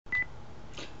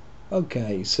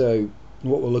Okay, so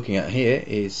what we're looking at here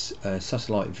is a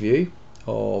satellite view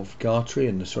of Gartree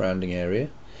and the surrounding area.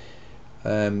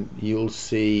 You'll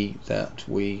see that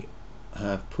we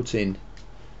have put in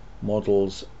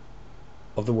models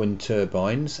of the wind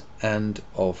turbines and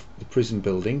of the prison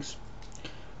buildings.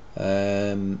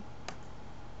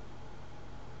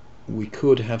 We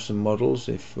could have some models,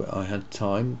 if I had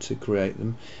time to create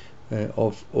them,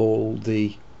 of all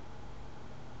the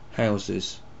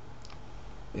houses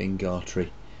in Gartree.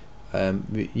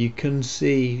 You can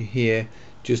see here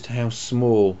just how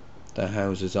small the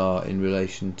houses are in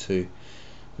relation to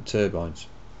the turbines,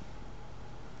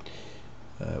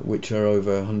 which are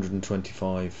over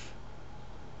 125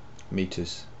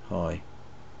 meters high.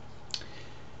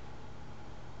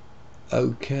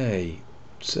 Okay,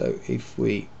 so if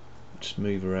we just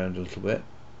move around a little bit,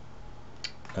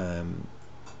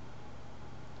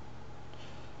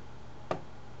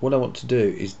 what I want to do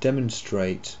is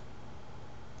demonstrate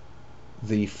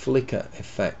the flicker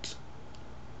effect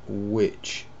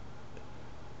which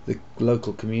the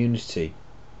local community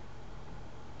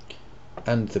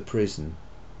and the prison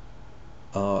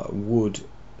would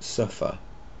suffer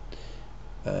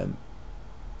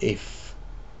if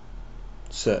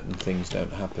certain things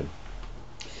don't happen.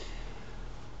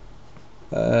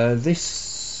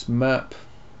 This map,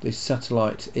 this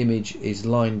satellite image, is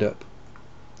lined up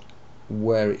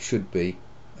where it should be.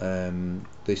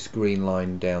 This green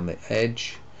line down the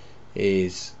edge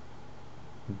is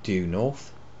due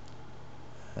north,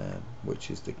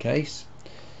 which is the case,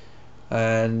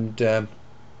 and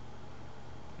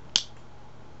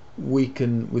we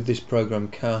can, with this program,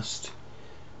 cast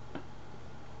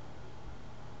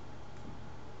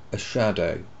a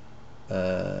shadow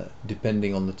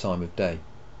depending on the time of day.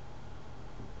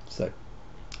 So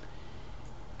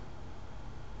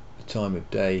the time of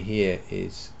day here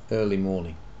is early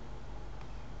morning.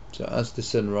 So as the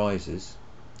sun rises,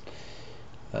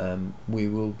 we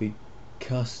will be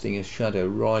casting a shadow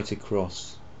right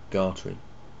across Gartree.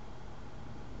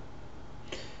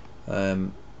 As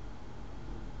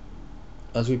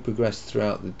we progress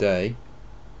throughout the day,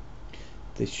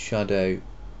 this shadow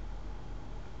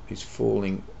is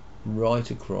falling right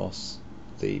across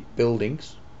the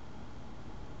buildings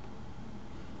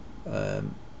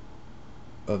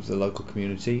of the local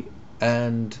community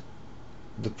and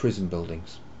the prison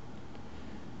buildings.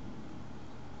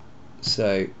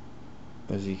 So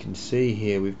as you can see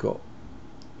here, we've got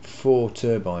 4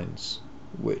 turbines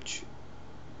which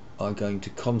are going to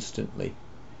constantly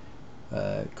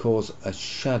cause a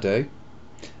shadow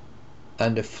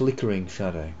and a flickering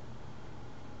shadow.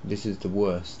 This is the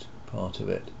worst part of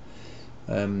it.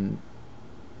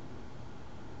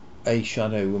 A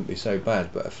shadow wouldn't be so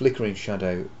bad, but a flickering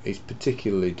shadow is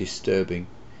particularly disturbing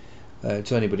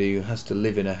to anybody who has to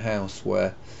live in a house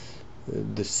where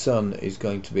the sun is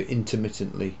going to be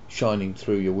intermittently shining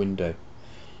through your window.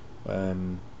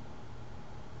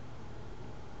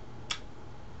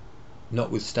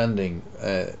 Notwithstanding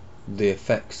the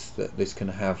effects that this can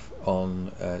have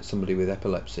on somebody with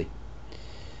epilepsy.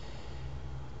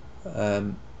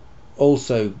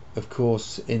 Also, of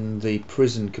course, in the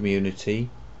prison community,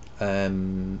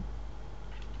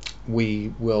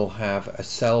 we will have a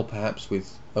cell perhaps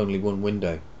with only one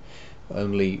window,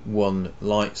 only one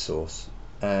light source,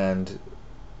 and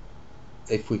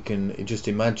if we can just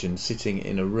imagine sitting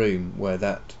in a room where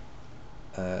that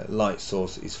light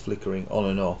source is flickering on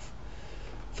and off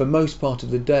for most part of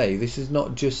the day. This is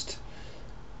not just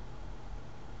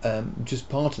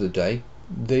part of the day.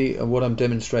 What I'm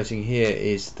demonstrating here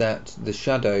is that the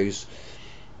shadows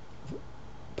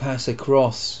pass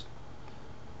across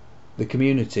the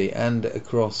community and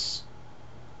across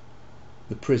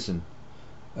the prison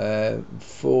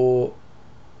for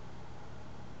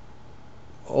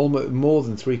almost more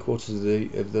than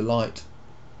 3/4 of the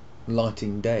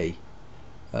lighting day,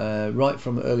 right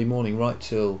from early morning right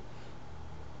till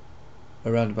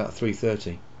around about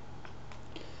 3:30.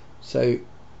 So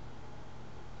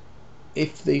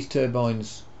if these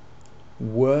turbines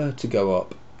were to go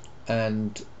up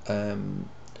and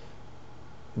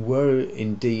were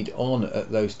indeed on at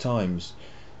those times,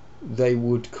 they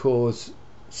would cause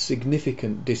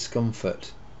significant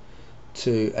discomfort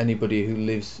to anybody who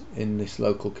lives in this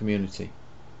local community.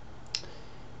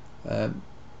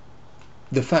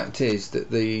 The fact is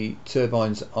that the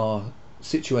turbines are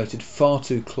situated far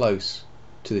too close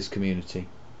to this community,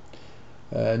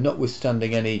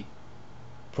 notwithstanding any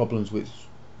problems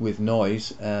with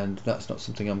noise, and that's not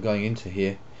something I'm going into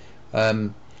here.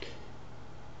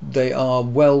 They are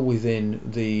well within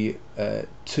the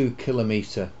 2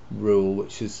 kilometre rule,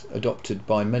 which is adopted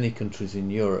by many countries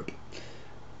in Europe,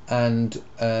 and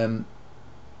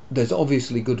there's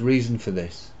obviously good reason for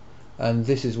this, and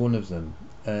this is one of them.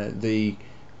 The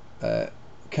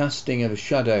casting of a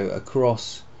shadow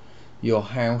across your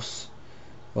house,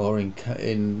 or in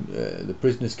the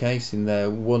prisoner's case, in their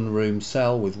one-room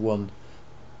cell with one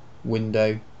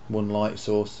window, one light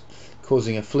source,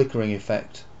 causing a flickering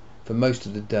effect for most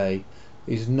of the day,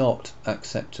 is not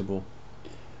acceptable.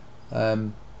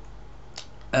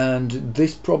 And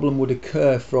this problem would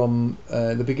occur from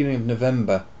the beginning of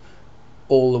November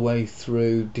all the way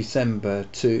through December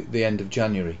to the end of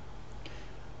January.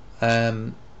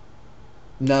 Now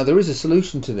there is a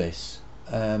solution to this.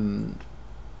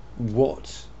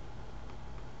 What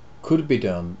could be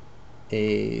done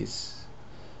is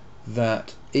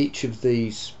that each of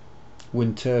these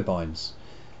wind turbines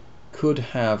could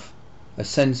have a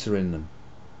sensor in them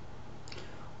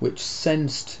which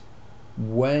sensed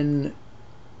when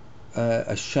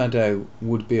a shadow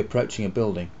would be approaching a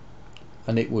building,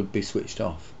 and it would be switched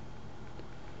off.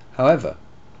 However,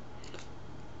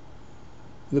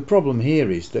 the problem here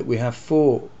is that we have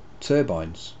 4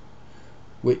 turbines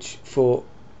which, for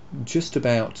just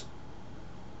about,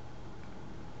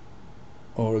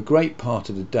 or a great part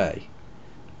of the day,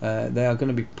 they are going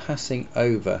to be passing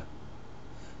over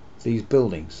these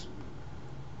buildings.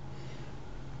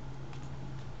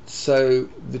 So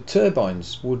the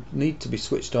turbines would need to be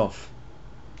switched off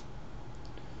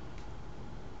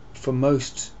for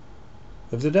most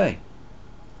of the day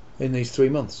in these 3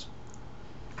 months,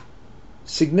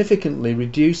 significantly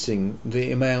reducing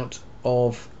the amount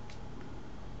of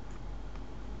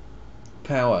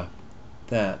power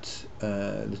that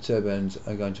the turbines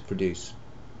are going to produce.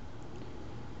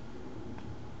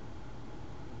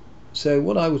 So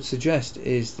what I would suggest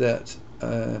is that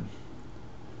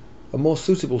a more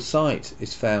suitable site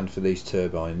is found for these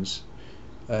turbines,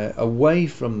 away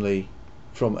from a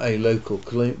local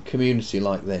community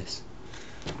like this,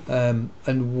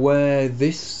 and where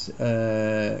this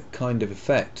kind of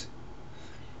effect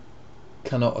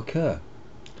cannot occur.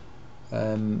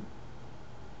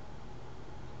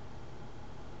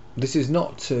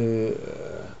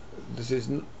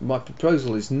 My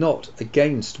proposal is not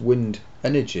against wind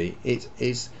energy. It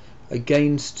is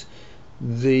against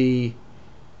the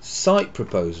site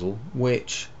proposal,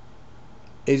 which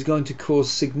is going to cause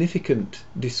significant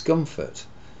discomfort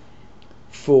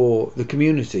for the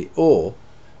community, or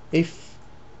if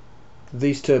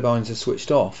these turbines are switched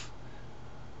off,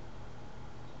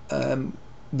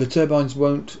 the turbines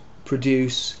won't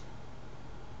produce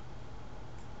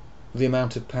the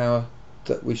amount of power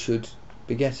that we should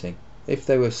be getting. If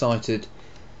they were sited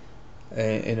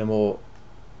in a more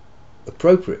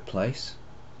appropriate place,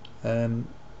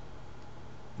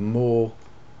 more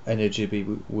energy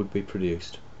would be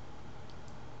produced.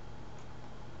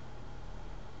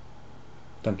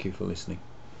 Thank you for listening.